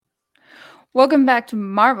Welcome back to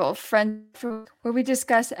Marvel Friends, where we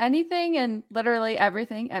discuss anything and literally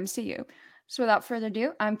everything MCU. So, without further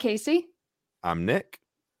ado, I'm Casey, I'm Nick.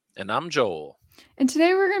 And I'm Joel. and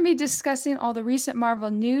today we're going to be discussing all the recent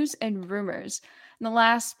Marvel news and rumors. In the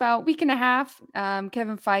last about week and a half,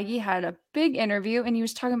 Kevin Feige had a big interview, and he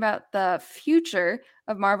was talking about the future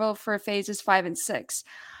of Marvel for phases 5 and 6.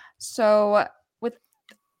 So,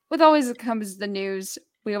 with always comes the news.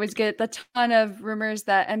 We always get a ton of rumors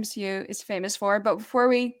that MCU is famous for. But before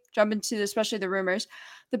we jump into especially the rumors,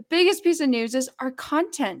 the biggest piece of news is our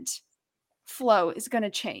content flow is going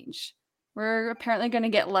to change. We're apparently going to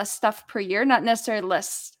get less stuff per year, not necessarily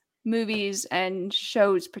less movies and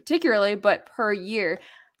shows particularly, but per year.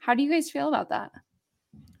 How do you guys feel about that?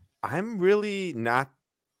 I'm really not.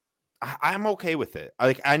 I'm okay with it.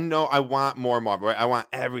 I know I want more Marvel. Right? I want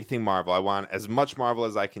everything Marvel. I want as much Marvel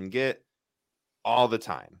as I can get all the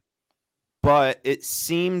time. But it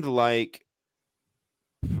seemed like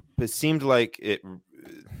it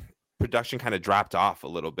production kind of dropped off a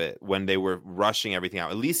little bit when they were rushing everything out.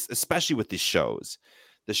 At least, especially with the shows.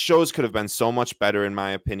 The shows could have been so much better, in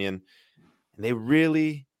my opinion. And they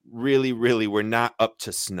really were not up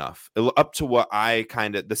to snuff, up to what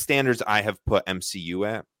the standards I have put MCU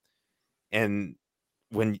at. And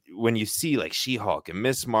when you see like She-Hulk and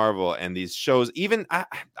Miss Marvel and these shows, even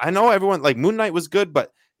I know everyone like Moon Knight was good,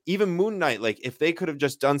 but even Moon Knight, like if they could have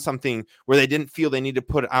just done something where they didn't feel they need to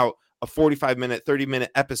put out a 45-minute,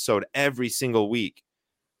 30-minute episode every single week,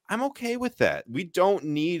 I'm okay with that. We don't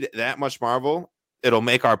need that much Marvel. It'll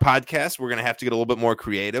make our podcast. We're going to have to get a little bit more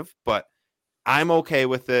creative, but I'm okay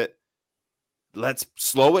with it. Let's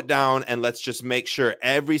slow it down and let's just make sure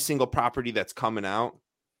every single property that's coming out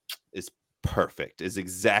is perfect, is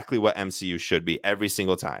exactly what MCU should be every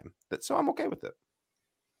single time. So I'm okay with it.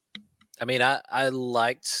 I mean, I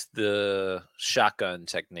liked the shotgun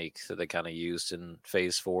technique that they kind of used in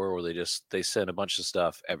Phase 4, where they sent a bunch of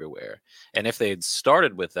stuff everywhere. And if they had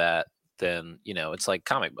started with that, then, it's like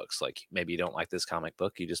comic books. Like maybe you don't like this comic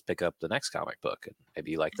book, you just pick up the next comic book, and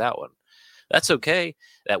maybe you like that one. That's okay.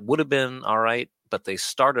 That would have been all right. But they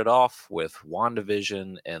started off with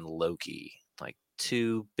WandaVision and Loki, like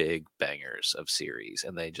two big bangers of series,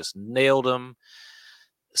 and they just nailed them.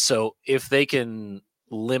 So if they can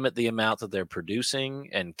limit the amount that they're producing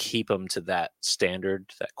and keep them to that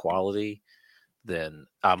standard, that quality, then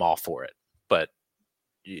I'm all for it. But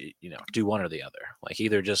do one or the other. Like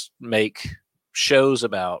either just make shows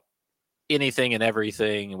about anything and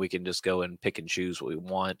everything, and we can just go and pick and choose what we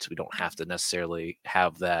want. We don't have to necessarily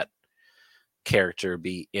have that character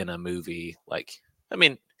be in a movie. Like, I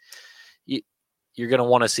mean, you're going to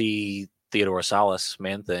want to see Theodore Salas,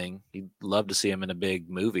 Man-Thing. You'd love to see him in a big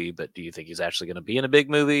movie, but do you think he's actually going to be in a big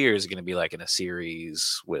movie, or is he going to be like in a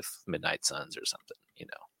series with Midnight Suns or something?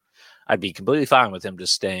 I'd be completely fine with him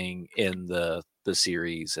just staying in the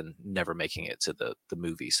series and never making it to the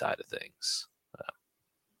movie side of things.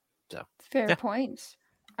 Fair points.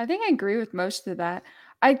 I think I agree with most of that.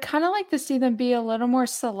 I'd kind of like to see them be a little more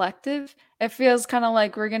selective. It feels kind of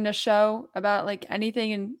like we're going to show about like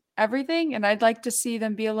anything and everything, and I'd like to see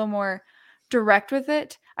them be a little more direct with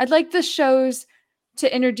it. I'd like the shows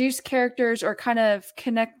to introduce characters or kind of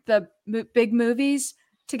connect the big movies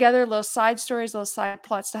together, little side stories, little side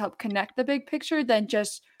plots to help connect the big picture than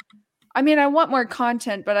just, I mean, I want more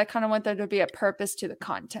content, but I kind of want there to be a purpose to the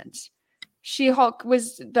content. She-Hulk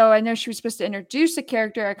was, though I know she was supposed to introduce a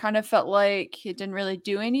character, I kind of felt like it didn't really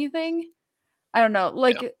do anything. I don't know.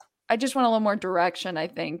 Like, I just want a little more direction, I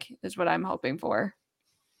think, is what I'm hoping for.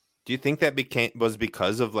 Do you think that was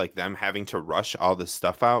because of like them having to rush all this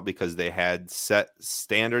stuff out because they had set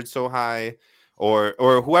standards so high, or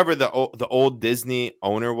whoever the old Disney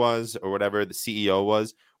owner was, or whatever the CEO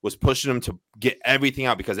was pushing them to get everything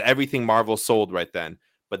out because everything Marvel sold right then,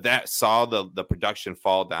 but that saw the production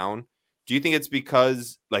fall down? Do you think it's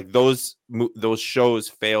because like those shows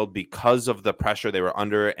failed because of the pressure they were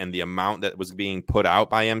under and the amount that was being put out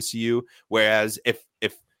by MCU? Whereas if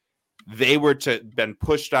they were to been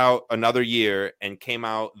pushed out another year and came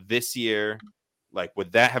out this year, like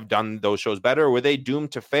would that have done those shows better, or were they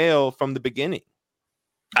doomed to fail from the beginning?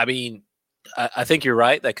 I mean, I think you're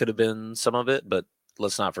right. That could have been some of it, but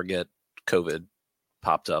let's not forget COVID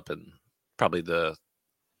popped up and probably the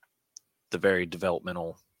very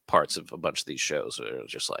developmental parts of a bunch of these shows are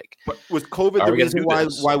just like. But was COVID the reason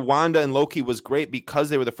why Wanda and Loki was great? Because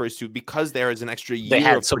they were the first two, because there is an extra year they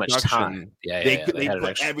had of so production. Much time. They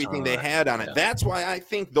put everything they had on it. That's why I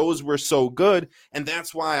think those were so good, and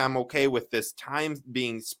that's why I'm okay with this time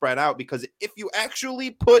being spread out, because if you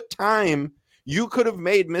actually put time, you could have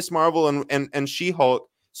made Miss Marvel and She-Hulk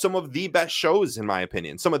some of the best shows in my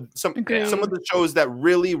opinion. Some of Agreed. the shows that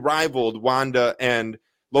really rivaled Wanda and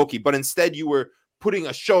Loki, but instead you were putting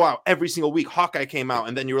a show out every single week. Hawkeye came out,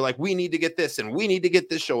 and then you were like, we need to get this, and we need to get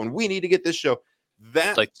this show, and we need to get this show.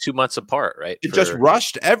 That like 2 months apart, right? It just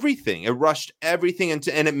rushed everything. It rushed everything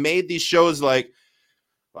into, and it made these shows like,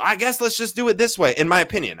 I guess let's just do it this way. In my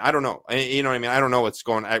opinion, I don't know. You know what I mean? I don't know what's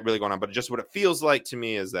really going on, but just what it feels like to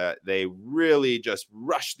me is that they really just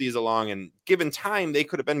rushed these along, and given time, they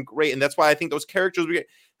could have been great. And that's why I think those characters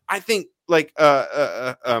I think like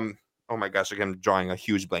oh my gosh, again, I'm drawing a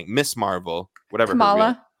huge blank. Miss Marvel, whatever.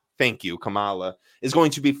 Kamala. Thank you. Kamala is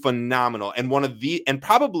going to be phenomenal. And and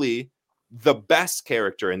probably the best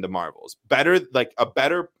character in the Marvels.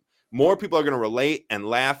 More people are going to relate and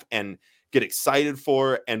laugh and get excited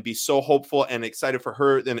for and be so hopeful and excited for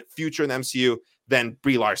her than future in the MCU than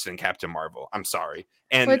Brie Larson, Captain Marvel. I'm sorry.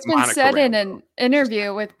 And Well, it's been Monica said in Rambeau. an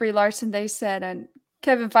interview with Brie Larson, they said, and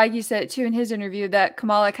Kevin Feige said it too in his interview, that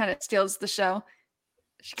Kamala kind of steals the show.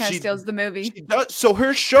 She kind of steals the movie. She does. So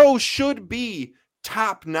her show should be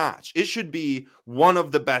top notch. It should be one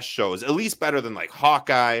of the best shows, at least better than like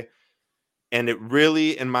Hawkeye. And it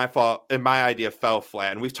really, in my idea, fell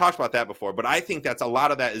flat. And we've talked about that before, but I think a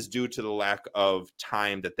lot of that is due to the lack of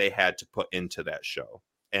time that they had to put into that show.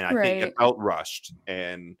 And I think it felt rushed.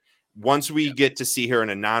 And once we get to see her in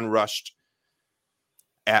a non-rushed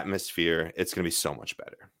atmosphere, it's going to be so much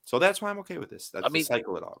better. So that's why I'm okay with this. That's the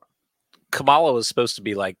cycle it all. Kamala was supposed to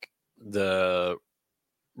be like the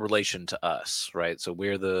relation to us, right? So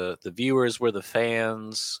we're the viewers, we're the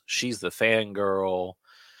fans. She's the fangirl.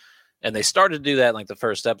 And they started to do that in like the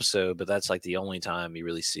first episode, but that's like the only time you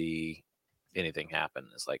really see anything happen.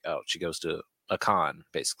 It's like, oh, she goes to a con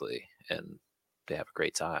basically, and they have a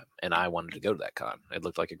great time. And I wanted to go to that con. It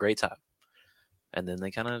looked like a great time. And then they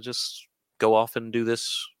kind of just go off and do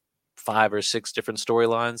this 5 or 6 different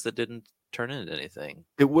storylines that didn't turn into anything.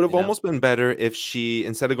 It would have almost been better if she,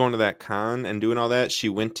 instead of going to that con and doing all that, she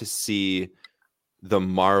went to see the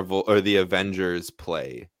Marvel or the Avengers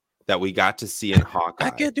play that we got to see in Hawkeye.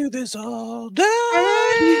 I could do this all day.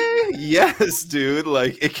 Yes, dude.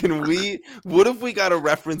 Like, what if we got a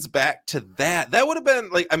reference back to that? That would have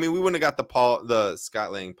been like, I mean, we wouldn't have got the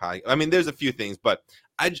Scott Lang pie. I mean, there's a few things, but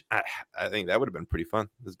I think that would have been pretty fun.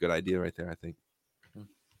 That's a good idea right there, I think.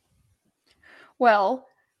 Well,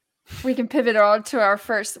 we can pivot on to our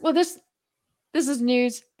first. Well, this is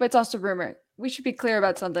news, but it's also rumor. We should be clear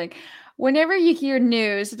about something. Whenever you hear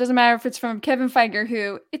news, it doesn't matter if it's from Kevin Feige,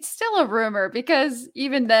 who it's still a rumor, because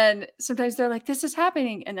even then, sometimes they're like, this is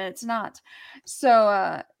happening, and then it's not.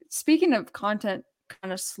 So speaking of content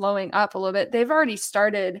kind of slowing up a little bit, they've already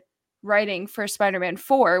started writing for Spider-Man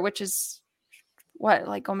 4, which is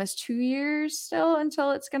like almost 2 years still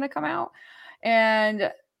until it's going to come out.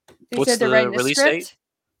 And they said they're writing the script. Date?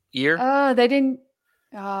 Year? They didn't.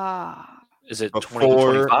 Is it before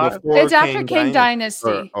 2025? It's after King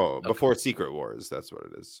Dynasty. Before Secret Wars. That's what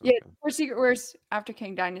it is. Okay. Yeah, before Secret Wars, after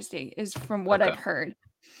King Dynasty is from what I've heard.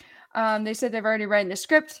 They said they've already written the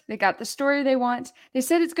script. They got the story they want. They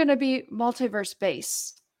said it's going to be multiverse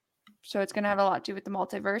based. So it's going to have a lot to do with the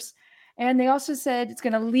multiverse. And they also said it's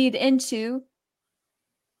going to lead into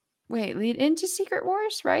Secret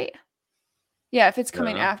Wars, right? Yeah, if it's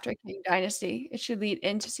coming after King Dynasty, it should lead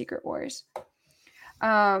into Secret Wars.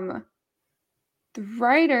 The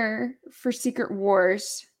writer for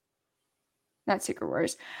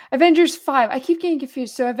Avengers 5. I keep getting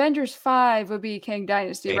confused. So Avengers 5 would be King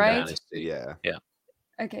Dynasty, right? Dynasty, yeah.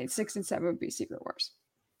 Okay, 6 and 7 would be Secret Wars.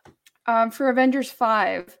 For Avengers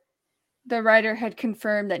 5, the writer had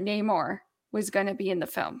confirmed that Namor was going to be in the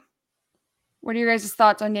film. What are your guys'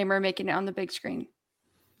 thoughts on Namor making it on the big screen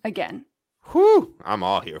again? Whew, I'm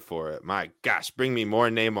all here for it. My gosh, bring me more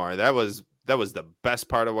Namor. That was the best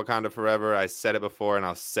part of Wakanda Forever. I said it before and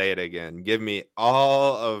I'll say it again. Give me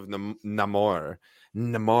all of Namor.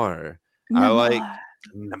 I like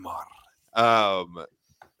Namor.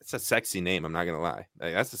 It's a sexy name. I'm not going to lie.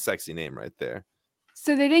 Like, that's a sexy name right there.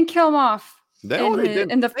 So they didn't kill him off in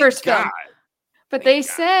the first film. But they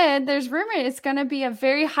said there's rumor it's going to be a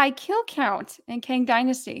very high kill count in Kang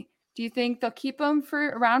Dynasty. Do you think they'll keep him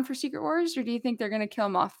around for Secret Wars, or do you think they're going to kill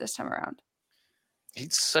him off this time around?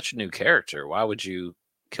 He's such a new character. Why would you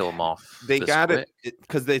kill him off? They got it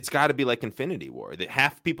because it's got to be like Infinity War.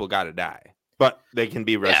 Half people got to die, but they can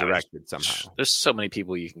be resurrected somehow. There's so many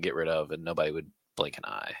people you can get rid of, and nobody would blink an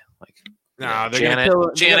eye. Like, no, they're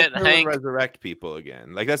Janet and Hank resurrect people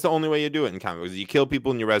again. Like, that's the only way you do it in comics. You kill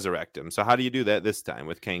people and you resurrect them. So how do you do that this time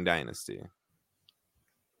with Kang Dynasty?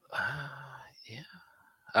 Yeah,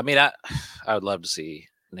 I mean, I would love to see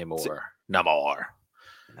Namor.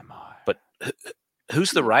 But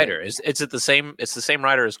Who's the writer? Is it's the same? It's the same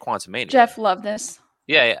writer as Quantumania. Jeff Loveness.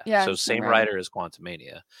 Yeah. Yeah, So same same writer. writer as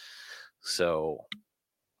Quantumania. So,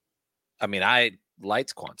 I mean, I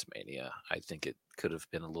liked Quantumania. I think it could have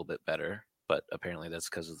been a little bit better, but apparently that's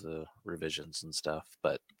because of the revisions and stuff.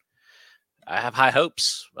 But I have high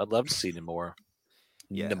hopes. I'd love to see Namor.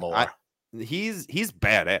 Namor. He's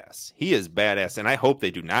badass. He is badass, and I hope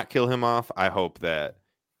they do not kill him off. I hope that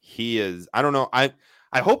he is. I don't know.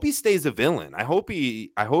 I hope he stays a villain. I hope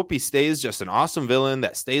he stays just an awesome villain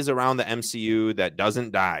that stays around the MCU that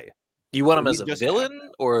doesn't die. You want him as a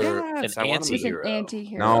villain or Yes, an He's an anti-hero?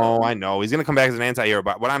 anti-hero. No, I know he's gonna come back as an anti-hero,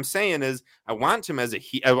 but what I'm saying is, I want him as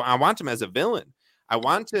I want him as a villain. I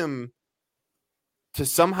want him to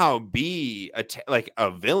somehow be like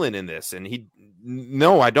a villain in this, and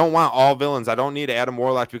no, I don't want all villains. I don't need Adam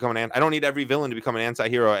Warlock to become I don't need every villain to become an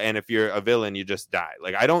anti-hero, and if you're a villain, you just die.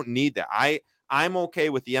 Like, I don't need that. I'm okay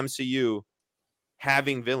with the MCU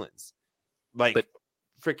having villains, like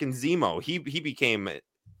freaking Zemo. He became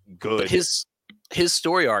good. But his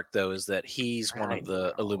story arc though is that he's one of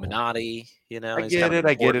the Illuminati. You know, I get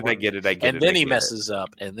it. And then he messes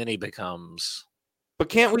up, and then he becomes. But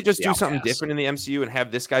can't we just do something different in the MCU and have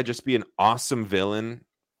this guy just be an awesome villain?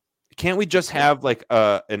 Can't we just have like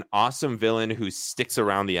an awesome villain who sticks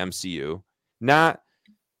around the MCU? Not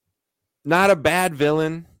a bad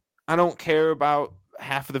villain. I don't care about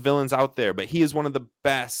half of the villains out there, but he is one of the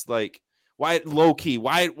best. Like, why low key?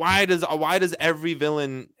 Why does every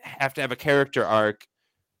villain have to have a character arc?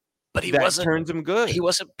 But he turns him good. He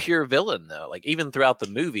wasn't pure villain though. Like, even throughout the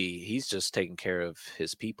movie, he's just taking care of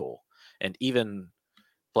his people, and even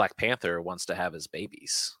Black Panther wants to have his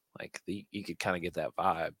babies. Like, you could kind of get that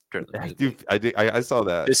vibe during the movie. I saw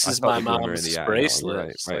that. This is my mom's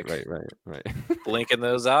bracelet. Right. Blinking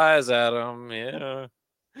those eyes at him. Yeah.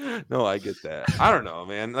 No, I get that. I don't know,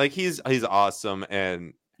 man. Like, he's awesome,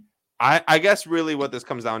 and I guess really what this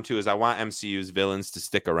comes down to is I want MCU's villains to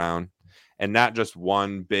stick around, and not just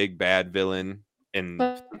one big bad villain in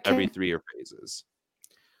every 3 year phases.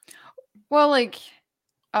 Well, like,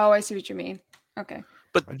 oh, I see what you mean. Okay.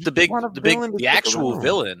 But the actual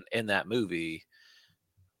villain in that movie,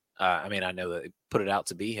 I mean, I know that they put it out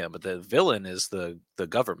to be him, but the villain is the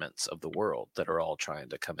governments of the world that are all trying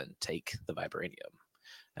to come and take the vibranium.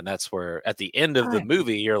 And that's where, at the end of the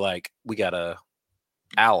movie, you're like, we got a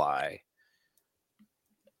ally.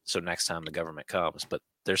 So next time the government comes, but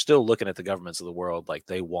they're still looking at the governments of the world like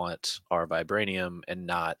they want our vibranium, and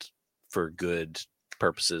not for good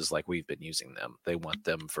purposes like we've been using them. They want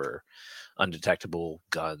them for undetectable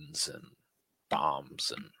guns and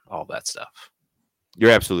bombs and all that stuff.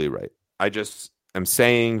 You're absolutely right. I just am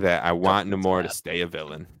saying that I want Namor to stay a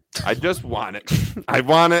villain. I just want it. I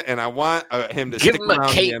want it, and I want him to stick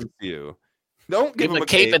around the MCU. Don't give him a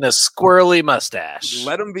cape and a squirrely mustache.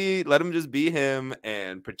 Let him just be him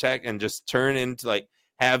and protect, and just turn into, like,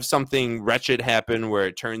 have something wretched happen where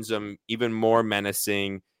it turns him even more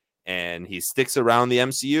menacing, and he sticks around the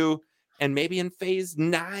MCU, and maybe in phase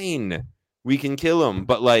 9 we can kill him.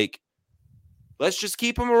 But, like, let's just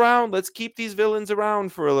keep him around. Let's keep these villains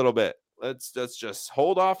around for a little bit. Let's just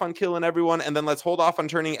hold off on killing everyone, and then let's hold off on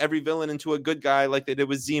turning every villain into a good guy, like they did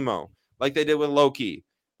with Zemo, like they did with Loki,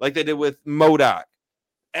 like they did with MODOK.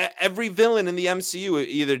 Every villain in the MCU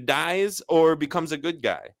either dies or becomes a good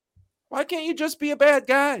guy. Why can't you just be a bad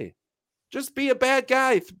guy? Just be a bad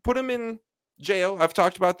guy. Put him in jail. I've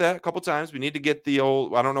talked about that a couple times. We need to get the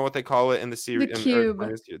old, I don't know what they call it in the series. The cube.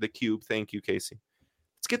 The cube. Thank you, Casey.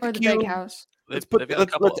 Let's get the cube. Big house. Let's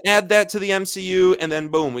add that to the MCU, and then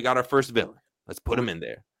boom, we got our first villain. Let's put him in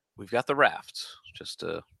there. We've got the Raft, just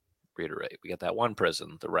to reiterate. We got that one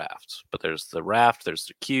prison, the Raft. But there's the Raft, there's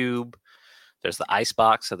the cube, there's the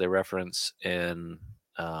icebox that they reference in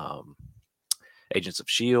Agents of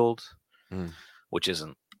S.H.I.E.L.D., which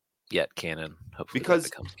isn't yet canon. Hopefully that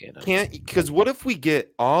becomes canon. Because what if we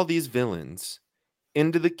get all these villains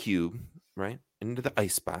into the cube, right? Into the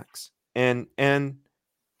icebox, and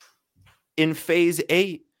in phase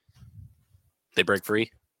 8 they break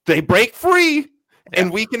free,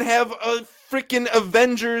 and we can have a freaking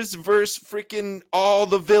Avengers versus freaking all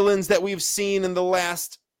the villains that we've seen in the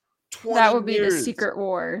last 20 That would be years. the secret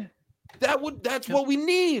war. That's what we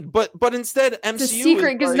need, but instead MCU it's a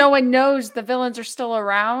secret because no one knows the villains are still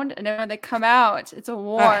around, and then when they come out, it's a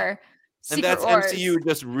war. And that's wars. MCU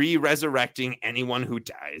just resurrecting anyone who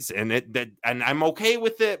dies, and I'm okay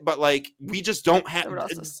with it. But, like, we just don't have.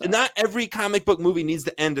 Not every comic book movie needs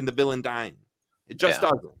to end in the villain dying. It just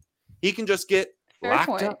doesn't. He can just get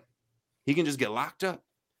locked up. He can just get locked up.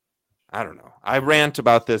 I don't know. I rant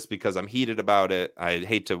about this because I'm heated about it. I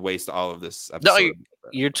hate to waste all of this No, episode.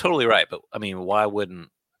 you're totally right. But I mean, why wouldn't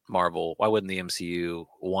the MCU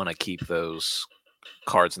want to keep those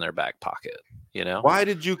cards in their back pocket? You know? Why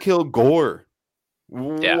did you kill Gore?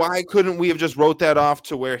 Yeah. Why couldn't we have just wrote that off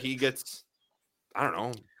to where he gets, I don't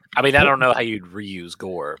know. I mean, I don't know how you'd reuse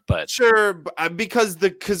Gore, but Sure, because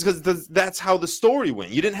that's how the story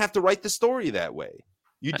went. You didn't have to write the story that way.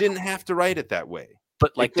 You didn't have to write it that way.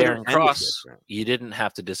 But It like could have Darren ended Cross, different. you didn't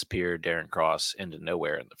have to disappear Darren Cross into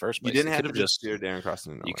nowhere in the first You place. didn't You have could to have just steer Darren Cross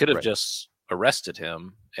into you nowhere. could have Right. just arrested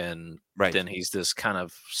him, and Right. then he's this kind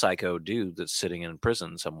of psycho dude that's sitting in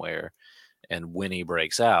prison somewhere. And when he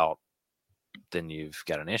breaks out, then you've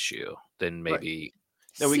got an issue. Then maybe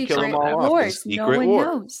Then we kill them Secret all off. wars. The No secret one war.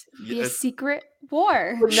 knows. It'd be a Yes. secret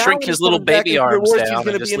war. But now shrink when his he little comes back baby in Secret arms Wars, he's down gonna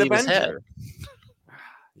and be just an leave his head. Avenger.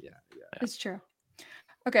 Yeah. It's true.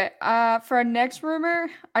 Okay, for our next rumor,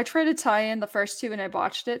 I tried to tie in the first two and I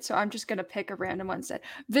botched it, so I'm just gonna pick a random one instead.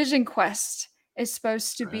 Vision Quest is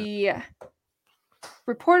supposed to be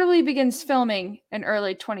reportedly begins filming in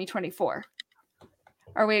early 2024.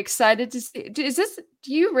 Are we excited to see? Do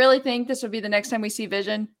you really think this will be the next time we see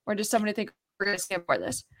Vision, or does somebody think we're gonna see more of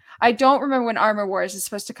this? I don't remember when Armor Wars is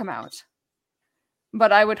supposed to come out,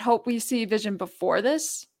 but I would hope we see Vision before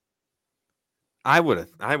this. I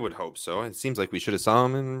would hope so. It seems like we should have saw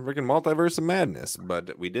him in freaking Multiverse of Madness,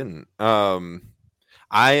 but we didn't.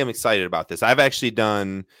 I am excited about this. I've actually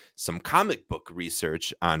done some comic book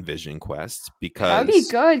research on Vision Quest because That'd be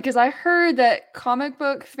good, because I heard that comic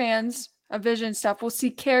book fans of Vision stuff will see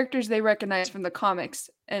characters they recognize from the comics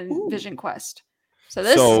in Vision Quest. So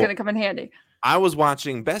this is going to come in handy. I was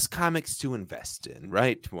watching Best Comics to Invest in,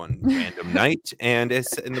 right? One random night, and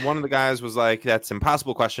one of the guys was like, "That's an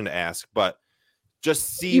impossible question to ask, but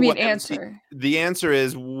just see You mean what answer." the answer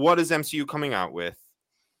is. What is MCU coming out with?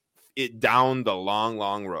 It down the long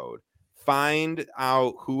road. Find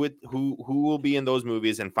out who will be in those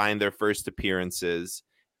movies and find their first appearances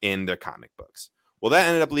in their comic books. Well, that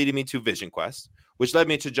ended up leading me to Vision Quest, which led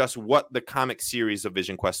me to just what the comic series of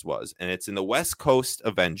Vision Quest was, and it's in the West Coast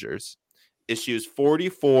Avengers, issues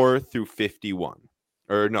 44 through 51,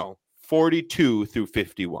 or no, 42 through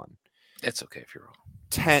 51. It's okay if you're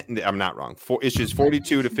wrong. I'm not wrong. Issues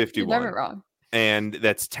 42 to 51. You're never wrong. And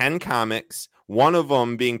that's 10 comics. One of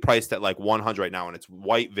them being priced at like 100 right now, and it's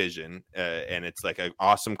White Vision, and it's like an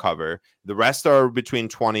awesome cover. The rest are between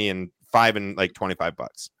 20 and like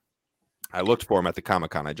 $25. I looked for them at the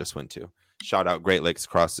Comic-Con I just went to. Shout out Great Lakes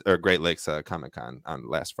Comic-Con on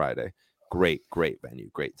last Friday. Great venue,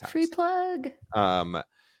 great times. Free plug.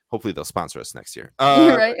 Hopefully they'll sponsor us next year.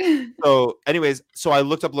 Right. So anyways, I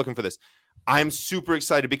looked up looking for this. I'm super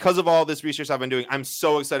excited because of all this research I've been doing. I'm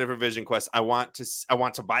so excited for Vision Quest. I want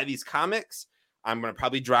to buy these comics. I'm going to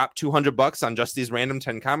probably drop $200 on just these random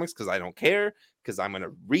 10 comics because I don't care, because I'm going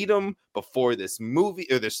to read them before this movie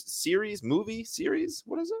or this series. What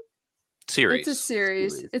is it? Series. It's a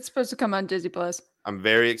series. It's supposed to come on Disney Plus. I'm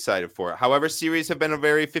very excited for it. However, series have been a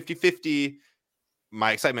very 50-50.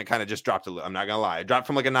 My excitement kind of just dropped a little. I'm not going to lie. I dropped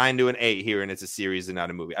from like a 9 to an 8 here, and it's a series and not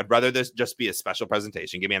a movie. I'd rather this just be a special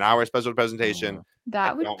presentation. Give me an hour special presentation.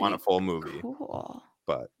 That would I don't want a full movie. Cool.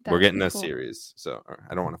 But That we're would getting be a cool. series. So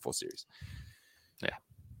I don't want a full series. Yeah.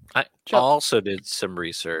 I also did some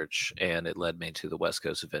research, and it led me to the West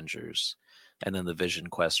Coast Avengers and then the Vision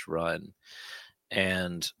Quest run.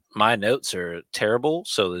 And my notes are terrible,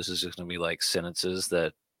 so this is just going to be like sentences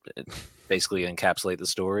that basically encapsulate the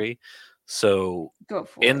story. So Go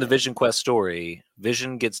for in it. the Vision Quest story,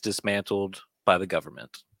 Vision gets dismantled by the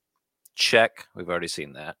government. Check. We've already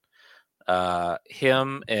seen that.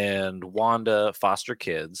 Him and Wanda foster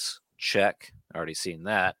kids. Check. Already seen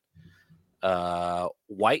that.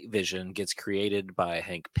 White Vision gets created by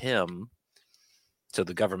Hank Pym. So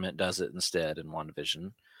the government does it instead in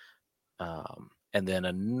WandaVision. And then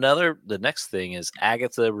the next thing is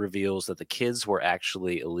Agatha reveals that the kids were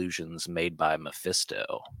actually illusions made by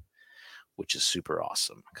Mephisto, which is super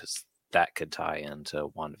awesome because that could tie into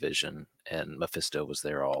WandaVision, and Mephisto was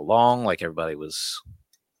there all along, like everybody was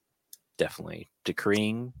definitely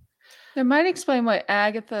decreeing. That might explain why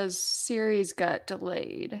Agatha's series got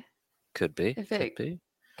delayed. Could be. If could it be.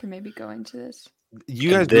 can maybe go into this.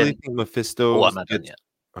 You And guys really then- think Mephisto? Oh, I'm not done yet.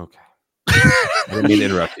 Okay. I didn't mean to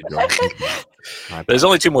interrupt you, Joel. My There's bad.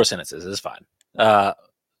 only 2 more sentences. It's fine.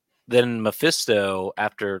 Then Mephisto,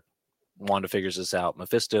 after Wanda figures this out,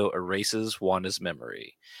 Mephisto erases Wanda's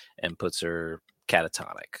memory and puts her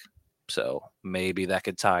catatonic. So maybe that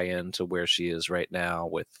could tie into where she is right now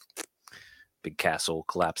with big castle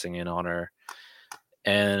collapsing in on her.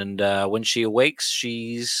 And when she awakes,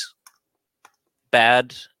 she's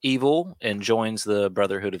bad evil and joins the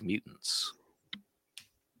Brotherhood of Mutants.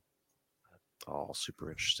 All super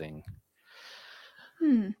interesting.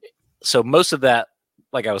 So most of that,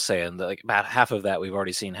 like I was saying, like about half of that we've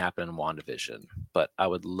already seen happen in WandaVision. But I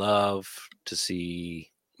would love to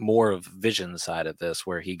see more of Vision's side of this,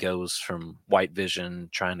 where he goes from White Vision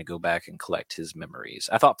trying to go back and collect his memories.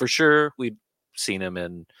 I thought for sure we'd seen him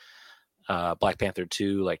in Black Panther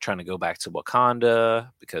 2, like trying to go back to Wakanda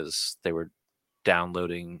because they were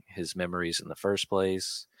downloading his memories in the first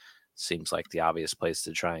place. Seems like the obvious place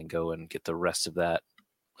to try and go and get the rest of that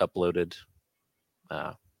uploaded.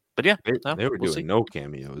 But yeah, they were we'll doing see. no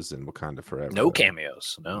cameos in Wakanda Forever. No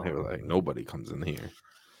cameos. No, they were like, nobody comes in here.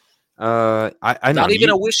 I not even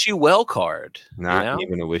a wish you well card. Not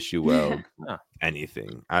even a wish you well.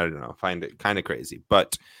 Anything. I don't know. Find it kind of crazy,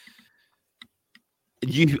 but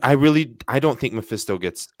I don't think Mephisto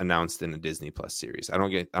gets announced in a Disney Plus series. I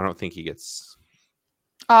don't think he gets.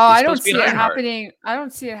 Oh, I don't see it happening. I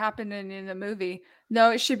don't see it happening in the movie.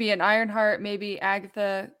 No, it should be an Ironheart, maybe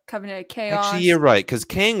Agatha, Covenant of Chaos. Actually, you're right, because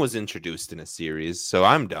Kang was introduced in a series, so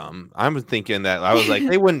I'm dumb. I was thinking that I was like,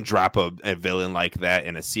 they wouldn't drop a villain like that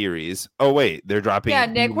in a series. Oh wait, they're dropping. Yeah,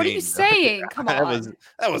 Nick, what are you saying? Come on,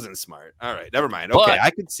 that wasn't smart. All right, never mind. Okay,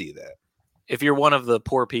 I could see that. If you're one of the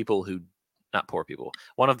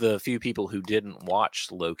one of the few people who didn't watch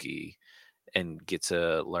Loki and get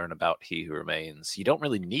to learn about He Who Remains, you don't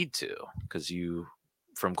really need to, because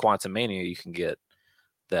from Quantumania you can get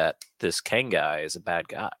that this Kang guy is a bad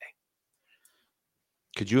guy.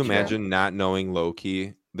 Could you imagine not knowing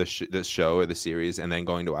Loki, the show or the series, and then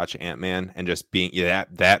going to watch Ant-Man and just being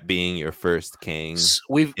that being your first Kang?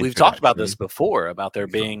 We've talked about this before, about there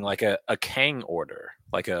being like a Kang order,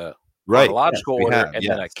 like a chronological order, and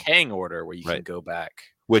then a Kang order where you can go back.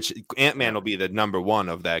 Which Ant-Man will be the number one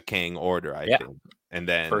of that Kang order, I think. And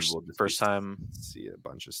then first time see a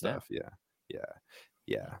bunch of stuff.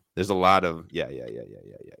 Yeah. There's a lot of yeah.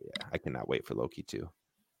 I cannot wait for Loki too.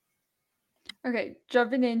 Okay,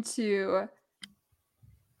 jumping into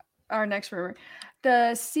our next rumor.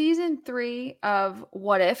 The season 3 of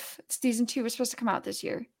What If, season 2 was supposed to come out this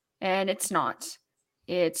year, and it's not.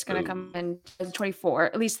 It's going to come in 2024.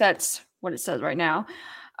 At least that's what it says right now.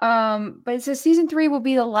 But it says season 3 will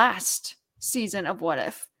be the last season of What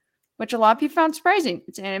If, which a lot of people found surprising.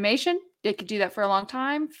 It's an animation. They could do that for a long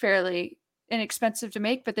time, fairly inexpensive to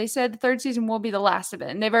make, but they said the 3rd season will be the last of it.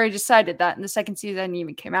 And they've already decided that, and the 2nd season hasn't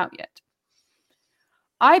even came out yet.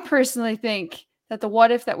 I personally think that the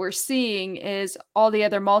What If that we're seeing is all the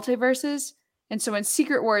other multiverses. And so when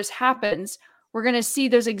Secret Wars happens, we're going to see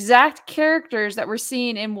those exact characters that we're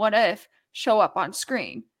seeing in What If show up on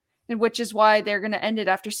screen. And which is why they're going to end it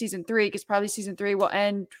after season 3, because probably season 3 will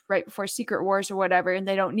end right before Secret Wars or whatever, and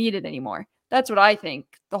they don't need it anymore. That's what I think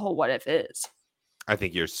the whole What If is. I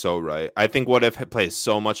think you're so right. I think What If plays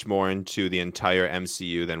so much more into the entire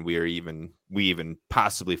MCU than we even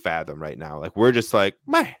possibly fathom right now. Like, we're just like,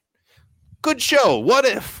 man, good show. What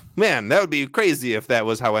if? Man, that would be crazy if that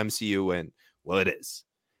was how MCU went. Well, it is.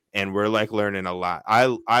 And we're like learning a lot.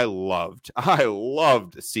 I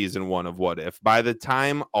loved season 1 of What If. By the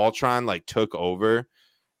time Ultron like took over,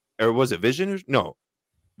 or was it Vision? No,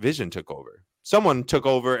 Vision took over. Someone took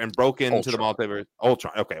over and broke into the multiverse.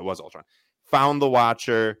 Ultron. Okay, it was Ultron. Found the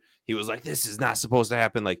Watcher. He was like, this is not supposed to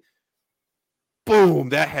happen. Like, boom,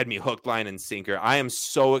 that had me hook, line, and sinker. I am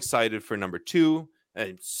so excited for number 2.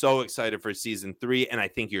 I'm so excited for season 3. And I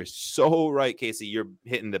think you're so right, Casey. You're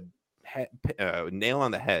hitting the nail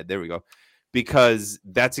on the head. There we go. Because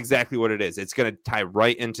that's exactly what it is. It's going to tie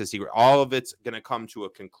right into Secret. All of it's going to come to a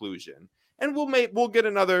conclusion. And we'll get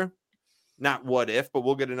another, not What If, but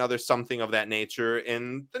we'll get another something of that nature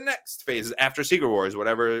in the next phase after Secret Wars,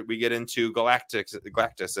 whatever we get into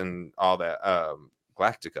Galactus and all that.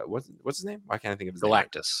 Galactica. What's his name? Why can't I think of his name?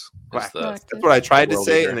 Galactus. That's what I tried to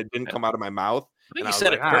say, and it didn't come out of my mouth. I think you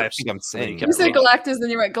said it first. I think I'm saying you said Galactus, then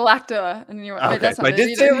you went Galacta, and then you went. Okay, that's so I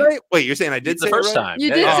did say it right. Wait, you're saying I did say the first it right? time? You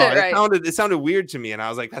did say it right. It sounded weird to me, and I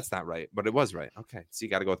was like, "That's not right," but it was right. Okay, so you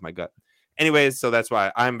got to go with my gut. Anyways, so that's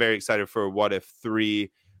why I'm very excited for What If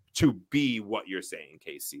 3 to be what you're saying,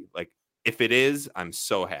 Casey. Like, if it is, I'm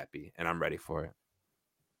so happy, and I'm ready for it.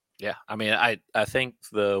 Yeah, I mean, I think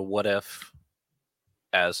the What If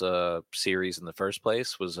as a series in the first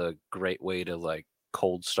place was a great way to like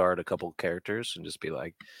cold start a couple characters and just be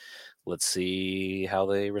like, let's see how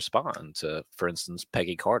they respond to, for instance,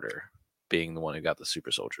 Peggy Carter being the one who got the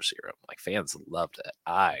super soldier serum. Like, fans loved it.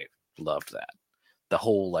 I loved that. The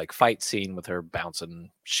whole like fight scene with her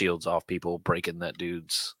bouncing shields off people, breaking that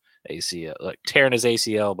dude's ACL, like tearing his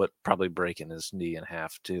ACL, but probably breaking his knee in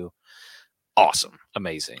half too. Awesome.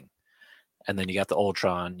 Amazing. and then you got the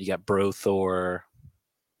Ultron, you got Bro Thor,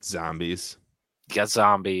 Zombies. you got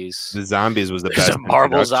zombies. The zombies was the There's best. a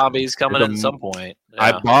Marvel introduction. zombies coming There's at some point.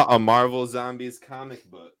 I Yeah. bought a Marvel Zombies comic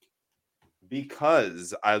book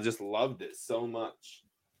because I just loved it so much.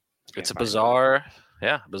 It's a bizarre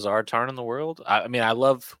turn in the world. I mean, I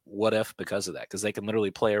love What If because of that, because they can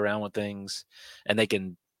literally play around with things and they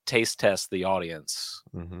can taste test the audience.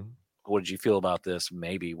 Mm-hmm. What did you feel about this?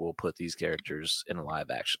 Maybe we'll put these characters in live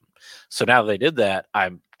action. So now they did that, I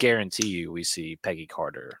guarantee you we see Peggy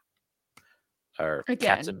Carter or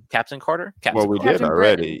Again. Captain Carter. Well, we Captain did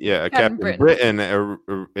already. Britain. Yeah, Captain Captain Britain.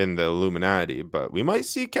 Britain in the Illuminati, but we might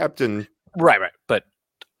see Captain. Right. But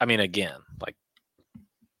I mean, again, like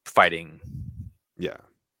fighting. Yeah,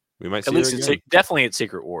 we might At see least her it's again. definitely at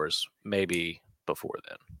Secret Wars, maybe before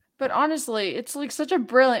then. But honestly, it's like such a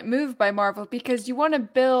brilliant move by Marvel because you want to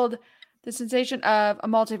build the sensation of a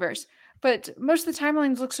multiverse. But most of the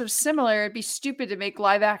timelines look so similar, it'd be stupid to make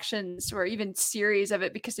live actions or even series of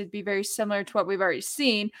it because it'd be very similar to what we've already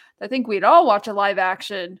seen. I think we'd all watch a live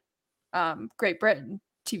action Great Britain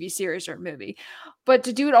TV series or movie. But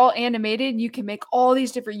to do it all animated, you can make all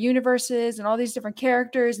these different universes and all these different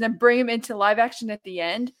characters and then bring them into live action at the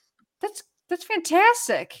end. That's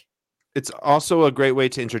fantastic. It's also a great way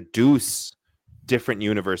to introduce different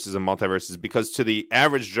universes and multiverses, because to the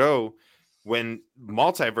average Joe, when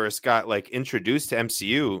multiverse got like introduced to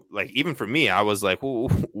MCU, like even for me, I was like,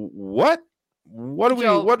 what are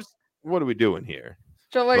Joel, what are we doing here?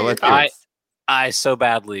 Joel, what But are your let's do it. thoughts? I so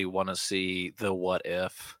badly want to see the What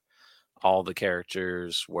If all the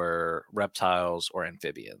characters were reptiles or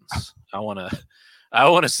amphibians. I want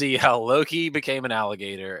to see how Loki became an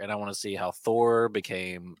alligator, and I want to see how Thor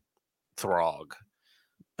became Throg.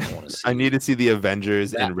 I need to see the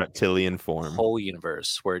Avengers in reptilian form. Whole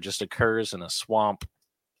universe where it just occurs in a swamp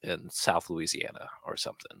in South Louisiana or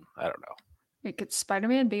something. I don't know. Wait, could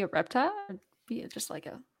Spider-Man be a reptile? Or be just like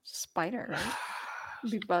a spider, right?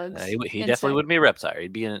 It'd be bugs. He definitely would be a reptile.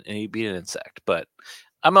 He'd be an insect. But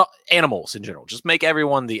I'm not animals in general. Just make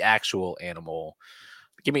everyone the actual animal.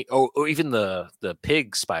 Give me or even the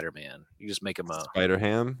pig Spider-Man. You just make him a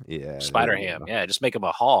Spider-Ham. Yeah. Spider-Ham. Yeah, just make him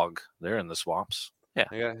a hog. They're in the swamps. Yeah.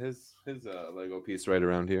 I got his Lego piece right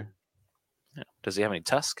around here. Yeah. Does he have any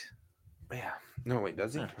tusk? Yeah. No, wait,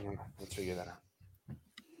 does he? Yeah. Let's figure that out.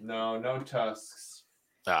 No tusks.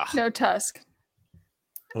 No tusk.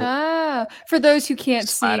 For those who can't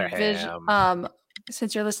see,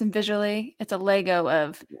 since you're listening visually, it's a Lego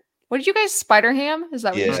of what did you guys Spider-Ham? Is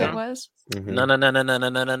that what you said it was? No,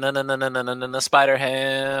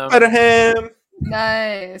 Spider-Ham. Spider-Ham.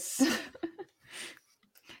 Nice.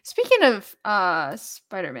 Speaking of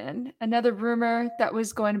Spider-Man, another rumor that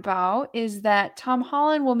was going about is that Tom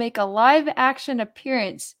Holland will make a live-action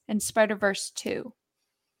appearance in Spider-Verse 2.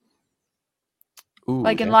 Ooh,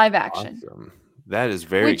 like in live action. Awesome. That is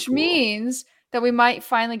very Which cool. means that we might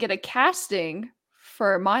finally get a casting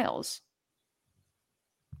for Miles.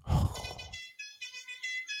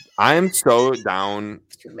 I'm so down.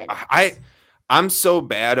 I'm so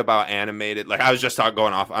bad about animated. Like I was just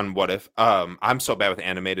going off on What If. I'm so bad with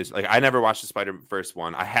animated. Like I never watched the Spider-Verse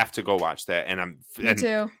one. I have to go watch that. And Me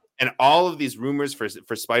too. And all of these rumors for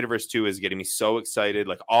Spider-Verse 2 is getting me so excited.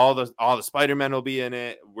 Like all the Spider-Men will be in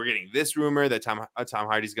it. We're getting this rumor that Tom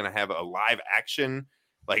Hardy's going to have a live action.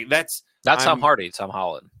 Like that's not Tom Hardy, Tom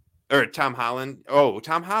Holland. Or Tom Holland. Oh,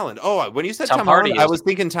 Tom Holland. Oh, when you said Tom Hardy, Holland, I was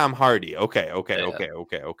thinking Tom Hardy. Okay. Tom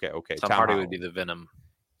Hardy would be the Venom.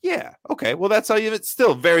 Yeah. Okay. Well, that's all you. It's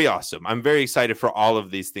still very awesome. I'm very excited for all of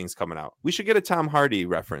these things coming out. We should get a Tom Hardy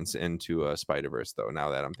reference into Spider-Verse, though. Now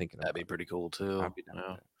that I'm thinking, that'd be pretty cool too.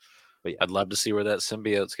 Yeah. But yeah. I'd love to see where that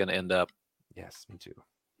symbiote's going to end up. Yes, me too.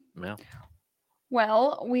 Yeah.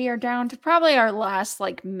 Well, we are down to probably our last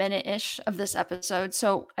minute-ish of this episode,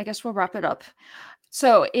 so I guess we'll wrap it up.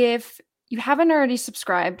 So if you haven't already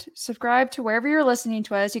subscribe to wherever you're listening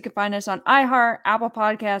to us. You can find us on iHeart, Apple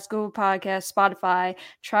Podcasts, Google Podcasts, Spotify.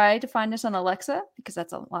 Try to find us on Alexa because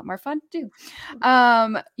that's a lot more fun to do.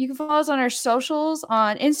 You can follow us on our socials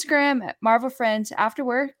on Instagram at Marvel Friends After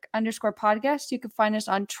Work _podcast. You can find us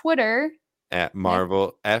on Twitter at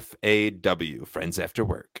Marvel FAW Friends After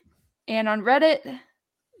Work. And on Reddit,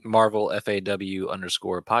 Marvel FAW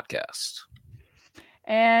 _podcast.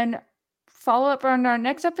 And follow up on our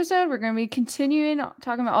next episode. We're going to be continuing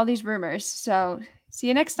talking about all these rumors. So see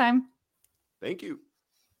you next time. Thank you.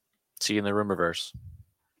 See you in the rumorverse.